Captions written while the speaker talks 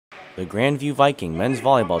The Grandview Viking men's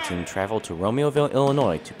volleyball team traveled to Romeoville,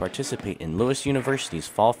 Illinois to participate in Lewis University's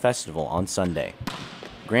Fall Festival on Sunday.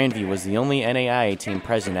 Grandview was the only NAIA team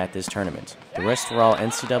present at this tournament. The rest were all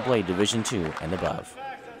NCAA Division II and above.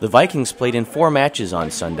 The Vikings played in 4 matches on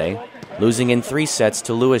Sunday, losing in 3 sets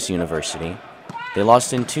to Lewis University. They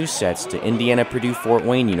lost in 2 sets to Indiana-Purdue-Fort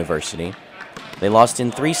Wayne University. They lost in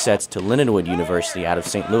 3 sets to Lindenwood University out of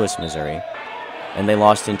St. Louis, Missouri. And they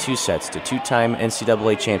lost in 2 sets to 2-time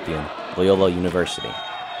NCAA champion Loyola University.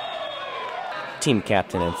 Team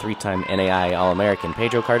captain and 3-time NAIA All-American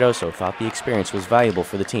Pedro Cardoso thought the experience was valuable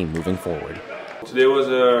for the team moving forward. Today was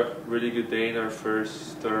a really good day in our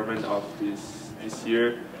first tournament of this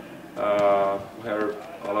year. We had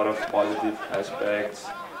a lot of positive aspects.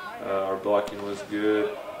 Our blocking was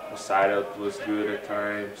good, the side-out was good at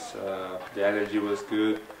times, the energy was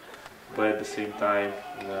good. But at the same time,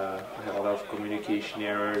 we had a lot of communication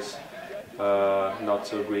errors, not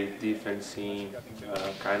so great defensing,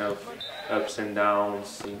 kind of ups and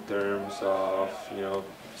downs in terms of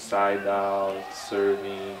side out,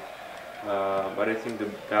 serving. But I think the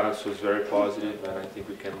balance was very positive, and I think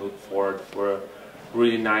we can look forward for a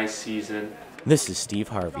really nice season. This is Steve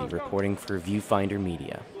Harvey reporting for Viewfinder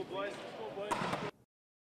Media.